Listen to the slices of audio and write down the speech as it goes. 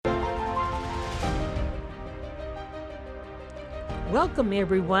Welcome,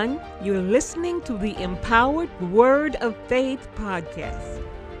 everyone. You're listening to the Empowered Word of Faith podcast.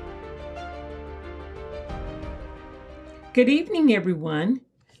 Good evening, everyone.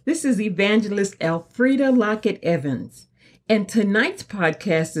 This is Evangelist Elfrida Lockett Evans, and tonight's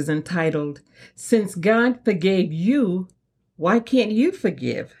podcast is entitled, Since God Forgave You, Why Can't You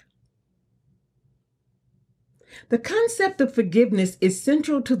Forgive? The concept of forgiveness is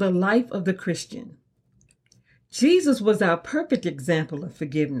central to the life of the Christian. Jesus was our perfect example of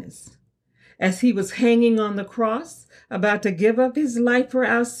forgiveness. As he was hanging on the cross, about to give up his life for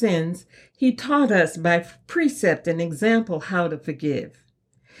our sins, he taught us by precept and example how to forgive.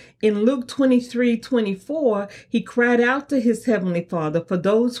 In Luke 23:24, he cried out to his heavenly Father for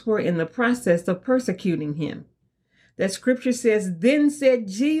those who were in the process of persecuting him. That scripture says, Then said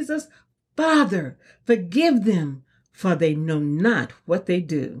Jesus, Father, forgive them, for they know not what they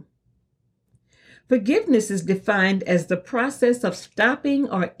do. Forgiveness is defined as the process of stopping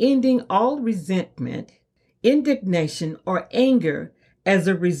or ending all resentment, indignation, or anger as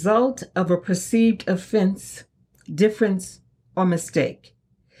a result of a perceived offense, difference, or mistake.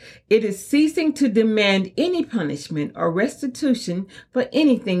 It is ceasing to demand any punishment or restitution for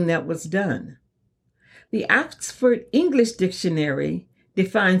anything that was done. The Oxford English Dictionary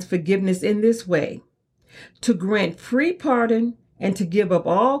defines forgiveness in this way: to grant free pardon and to give up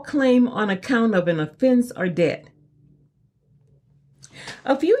all claim on account of an offense or debt.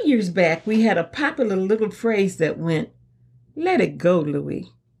 A few years back, we had a popular little phrase that went, "Let it go,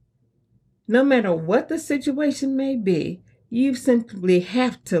 Louie." No matter what the situation may be, you simply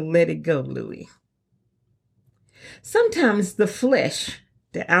have to let it go, Louie. Sometimes the flesh,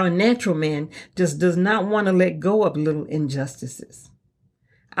 our natural man, just does not want to let go of little injustices.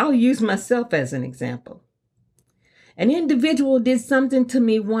 I'll use myself as an example. An individual did something to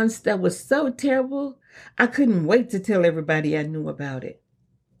me once that was so terrible, I couldn't wait to tell everybody I knew about it.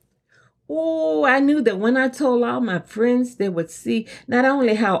 Oh, I knew that when I told all my friends, they would see not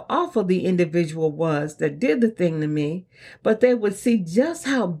only how awful the individual was that did the thing to me, but they would see just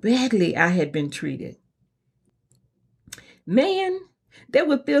how badly I had been treated. Man, they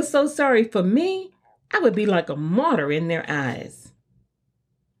would feel so sorry for me, I would be like a martyr in their eyes.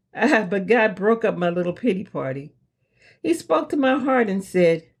 But God broke up my little pity party. He spoke to my heart and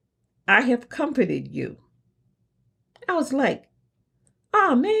said, I have comforted you. I was like,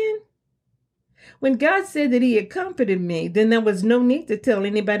 oh man. When God said that he had comforted me, then there was no need to tell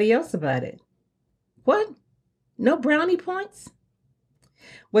anybody else about it. What? No brownie points?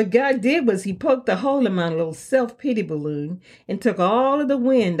 What God did was he poked a hole in my little self-pity balloon and took all of the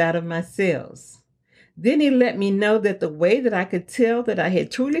wind out of my sails. Then he let me know that the way that I could tell that I had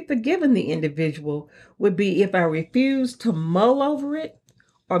truly forgiven the individual would be if I refused to mull over it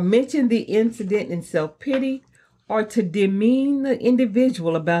or mention the incident in self-pity or to demean the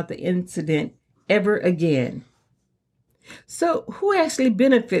individual about the incident ever again. So who actually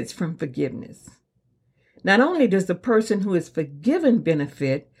benefits from forgiveness? Not only does the person who is forgiven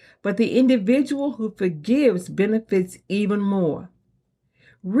benefit, but the individual who forgives benefits even more.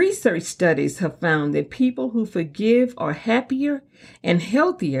 Research studies have found that people who forgive are happier and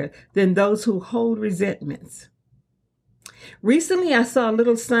healthier than those who hold resentments. Recently, I saw a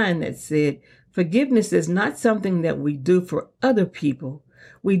little sign that said, forgiveness is not something that we do for other people.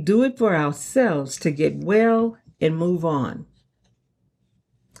 We do it for ourselves to get well and move on.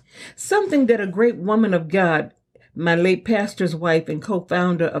 Something that a great woman of God, my late pastor's wife and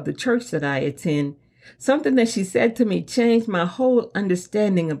co-founder of the church that I attend, something that she said to me changed my whole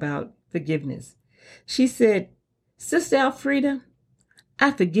understanding about forgiveness. She said, Sister Elfrida,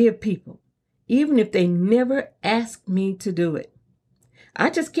 I forgive people, even if they never ask me to do it.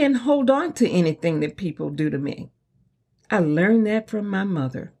 I just can't hold on to anything that people do to me. I learned that from my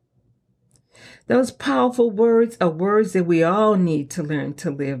mother. Those powerful words are words that we all need to learn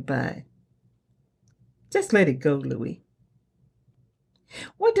to live by. Just let it go, Louie.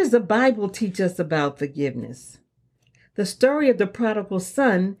 What does the Bible teach us about forgiveness? The story of the prodigal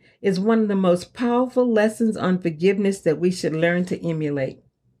son is one of the most powerful lessons on forgiveness that we should learn to emulate.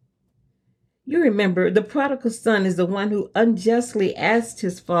 You remember, the prodigal son is the one who unjustly asked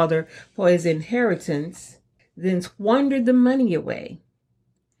his father for his inheritance, then squandered the money away.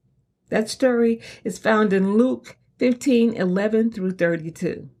 That story is found in Luke 15:11 through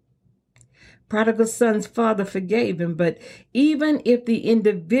 32. Prodigal son's father forgave him, but even if the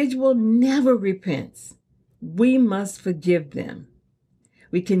individual never repents, we must forgive them.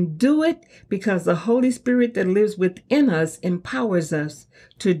 We can do it because the Holy Spirit that lives within us empowers us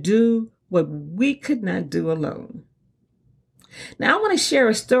to do what we could not do alone. Now, I want to share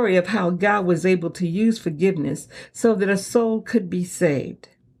a story of how God was able to use forgiveness so that a soul could be saved.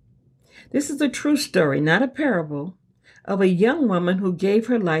 This is a true story, not a parable, of a young woman who gave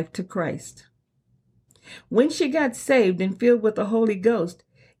her life to Christ. When she got saved and filled with the Holy Ghost,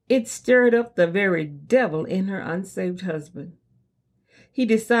 it stirred up the very devil in her unsaved husband. He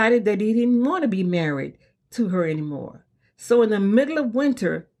decided that he didn't want to be married to her anymore. So in the middle of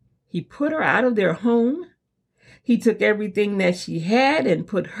winter, he put her out of their home. He took everything that she had and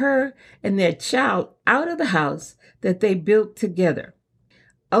put her and their child out of the house that they built together.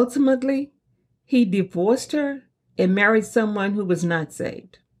 Ultimately, he divorced her and married someone who was not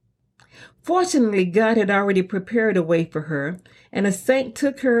saved. Fortunately, God had already prepared a way for her, and a saint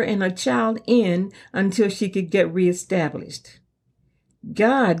took her and her child in until she could get reestablished.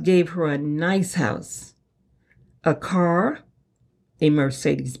 God gave her a nice house, a car, a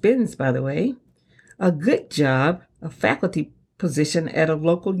Mercedes-Benz, by the way, a good job, a faculty position at a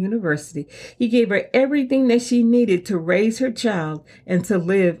local university. He gave her everything that she needed to raise her child and to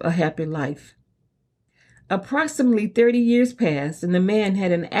live a happy life. Approximately 30 years passed, and the man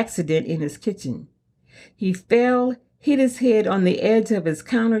had an accident in his kitchen. He fell, hit his head on the edge of his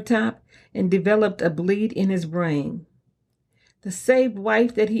countertop, and developed a bleed in his brain. The saved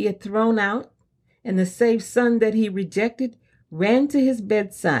wife that he had thrown out and the saved son that he rejected ran to his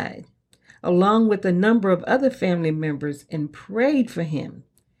bedside, along with a number of other family members, and prayed for him,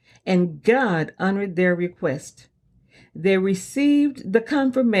 and God honored their request. They received the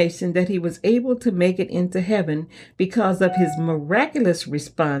confirmation that he was able to make it into heaven because of his miraculous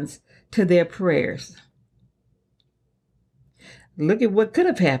response to their prayers. Look at what could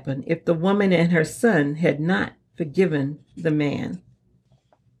have happened if the woman and her son had not forgiven the man.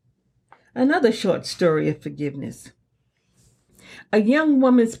 Another short story of forgiveness. A young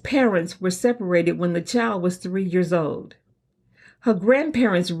woman's parents were separated when the child was 3 years old. Her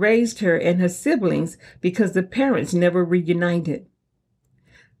grandparents raised her and her siblings because the parents never reunited.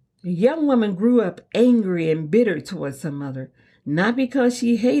 The young woman grew up angry and bitter towards her mother, not because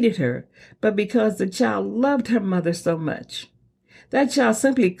she hated her, but because the child loved her mother so much. That child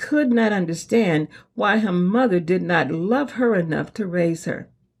simply could not understand why her mother did not love her enough to raise her.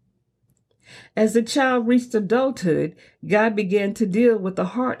 As the child reached adulthood, God began to deal with the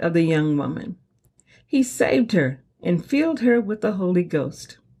heart of the young woman. He saved her and filled her with the Holy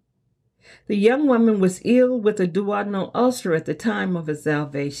Ghost. The young woman was ill with a duodenal ulcer at the time of her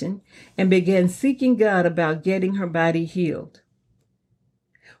salvation and began seeking God about getting her body healed.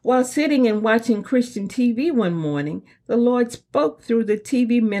 While sitting and watching Christian TV one morning, the Lord spoke through the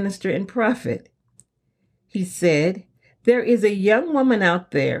TV minister and prophet. He said, "There is a young woman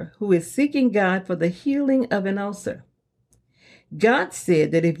out there who is seeking God for the healing of an ulcer. God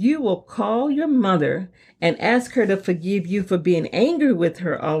said that if you will call your mother and ask her to forgive you for being angry with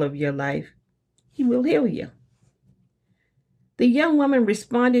her all of your life, he will heal you." The young woman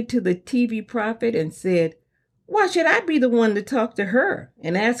responded to the TV prophet and said, "Why should I be the one to talk to her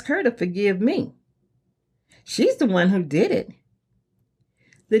and ask her to forgive me? She's the one who did it."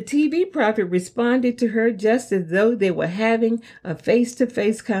 The TV prophet responded to her just as though they were having a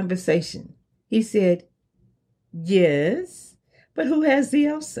face-to-face conversation. He said, "Yes, but who has the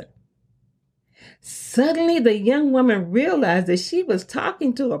ulcer?" Suddenly, the young woman realized that she was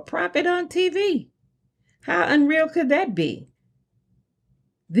talking to a prophet on TV. How unreal could that be?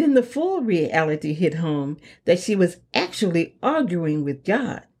 Then the full reality hit home that she was actually arguing with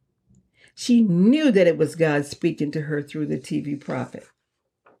God. She knew that it was God speaking to her through the TV prophet.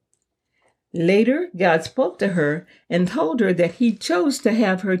 Later, God spoke to her and told her that he chose to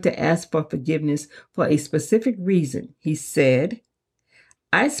have her to ask for forgiveness for a specific reason. He said,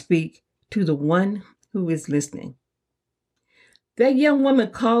 "I speak to the one who is listening." That young woman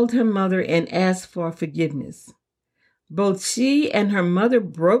called her mother and asked for forgiveness. Both she and her mother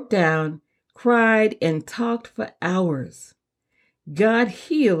broke down, cried, and talked for hours. God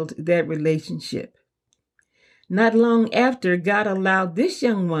healed that relationship. Not long after, God allowed this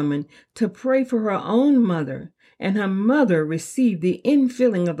young woman to pray for her own mother, and her mother received the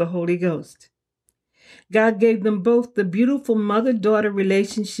infilling of the Holy Ghost. God gave them both the beautiful mother-daughter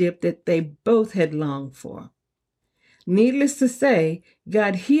relationship that they both had longed for. Needless to say,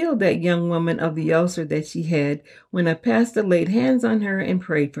 God healed that young woman of the ulcer that she had when a pastor laid hands on her and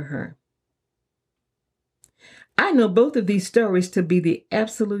prayed for her. I know both of these stories to be the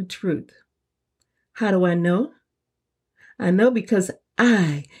absolute truth. How do I know? I know because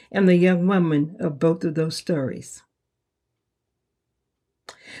I am the young woman of both of those stories.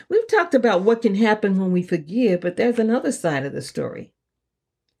 We've talked about what can happen when we forgive, but there's another side of the story.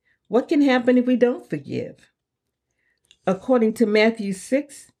 What can happen if we don't forgive? according to Matthew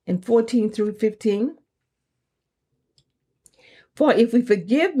 6 and 14 through 15. For if we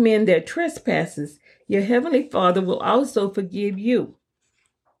forgive men their trespasses, your heavenly Father will also forgive you.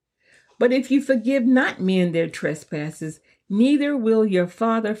 But if you forgive not men their trespasses, neither will your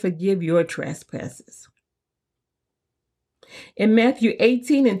Father forgive your trespasses. In Matthew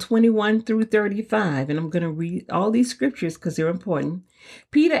 18 and 21 through 35, and I'm going to read all these scriptures because they're important,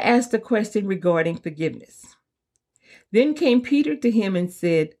 Peter asked a question regarding forgiveness. Then came Peter to him and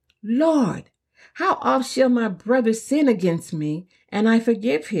said, Lord, how oft shall my brother sin against me, and I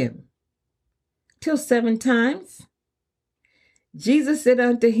forgive him? Till 7 times? Jesus said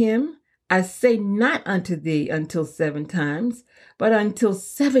unto him, I say not unto thee until 7 times, but until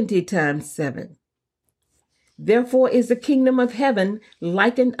 70 times 7. Therefore is the kingdom of heaven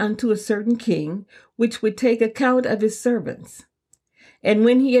likened unto a certain king, which would take account of his servants. And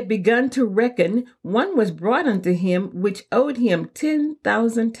when he had begun to reckon, one was brought unto him, which owed him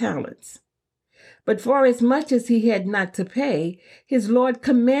 10,000 talents. But forasmuch as he had not to pay, his Lord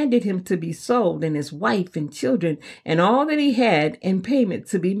commanded him to be sold, and his wife and children, and all that he had, and payment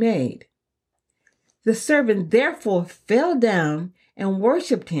to be made. The servant therefore fell down and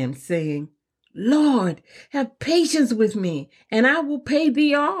worshipped him, saying, Lord, have patience with me, and I will pay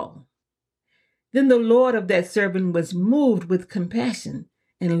thee all. Then the Lord of that servant was moved with compassion,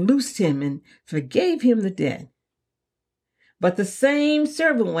 and loosed him, and forgave him the debt. But the same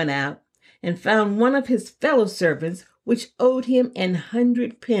servant went out, and found one of his fellow servants, which owed him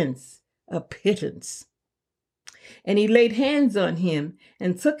 100 pence, a pittance. And he laid hands on him,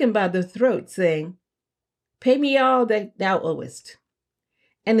 and took him by the throat, saying, Pay me all that thou owest.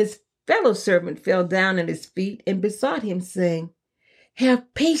 And his fellow servant fell down at his feet, and besought him, saying,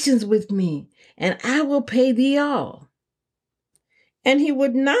 Have patience with me, and I will pay thee all. And he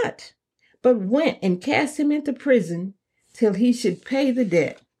would not, but went and cast him into prison, till he should pay the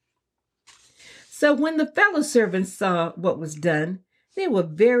debt. So when the fellow servants saw what was done, they were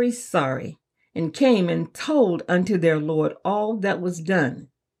very sorry, and came and told unto their Lord all that was done.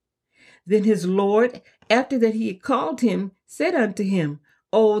 Then his Lord, after that he had called him, said unto him,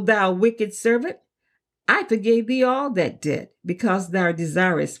 O thou wicked servant, I forgave thee all that debt, because thou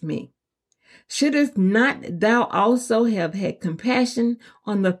desirest me. Shouldest not thou also have had compassion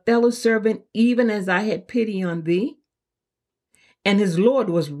on the fellow servant, even as I had pity on thee? And his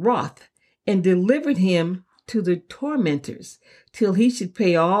Lord was wroth, and delivered him to the tormentors, till he should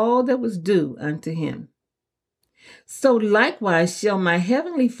pay all that was due unto him. So likewise shall my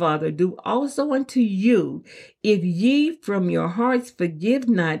heavenly Father do also unto you, if ye from your hearts forgive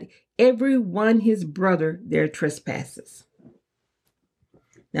not every one his brother their trespasses.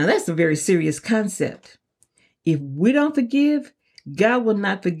 Now that's a very serious concept. If we don't forgive, God will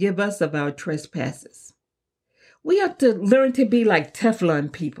not forgive us of our trespasses. We have to learn to be like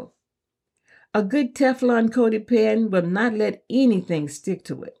Teflon people. A good Teflon-coated pan will not let anything stick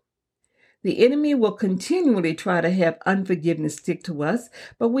to it. The enemy will continually try to have unforgiveness stick to us,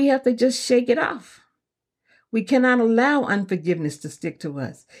 but we have to just shake it off. We cannot allow unforgiveness to stick to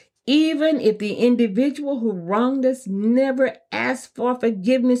us. Even if the individual who wronged us never asked for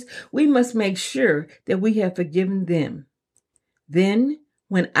forgiveness, we must make sure that we have forgiven them. Then,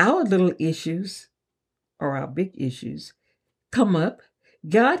 when our little issues, or our big issues, come up,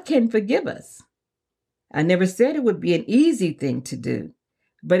 God can forgive us. I never said it would be an easy thing to do,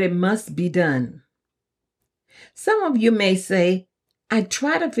 but it must be done. Some of you may say, I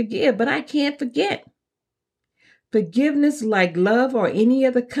try to forgive, but I can't forget. Forgiveness, like love or any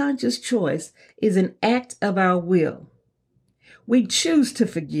other conscious choice, is an act of our will. We choose to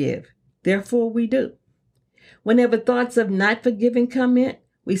forgive, therefore we do. Whenever thoughts of not forgiving come in,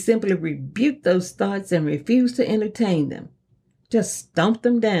 we simply rebuke those thoughts and refuse to entertain them. Just stomp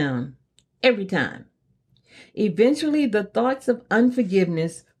them down every time. Eventually, the thoughts of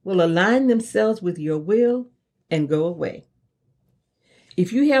unforgiveness will align themselves with your will and go away.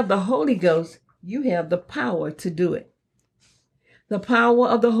 If you have the Holy Ghost, you have the power to do it. The power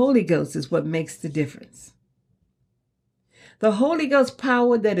of the Holy Ghost is what makes the difference. The Holy Ghost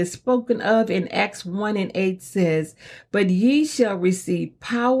power that is spoken of in Acts 1 and 8 says, But ye shall receive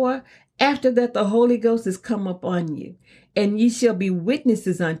power after that the Holy Ghost is come upon you, and ye shall be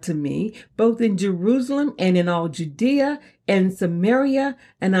witnesses unto me, both in Jerusalem and in all Judea and Samaria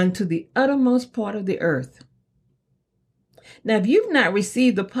and unto the uttermost part of the earth. Now, if you've not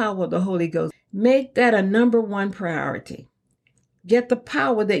received the power of the Holy Ghost, make that a number one priority. Get the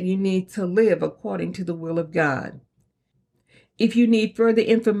power that you need to live according to the will of God. If you need further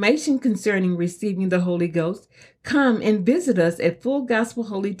information concerning receiving the Holy Ghost, come and visit us at Full Gospel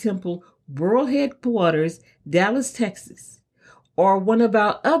Holy Temple, world headquarters, Dallas, Texas, or one of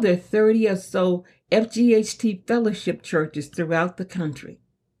our other 30 or so FGHT fellowship churches throughout the country.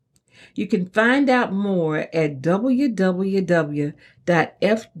 You can find out more at www.fght.org.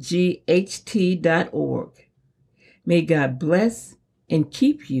 May God bless and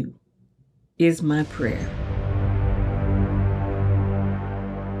keep you, is my prayer.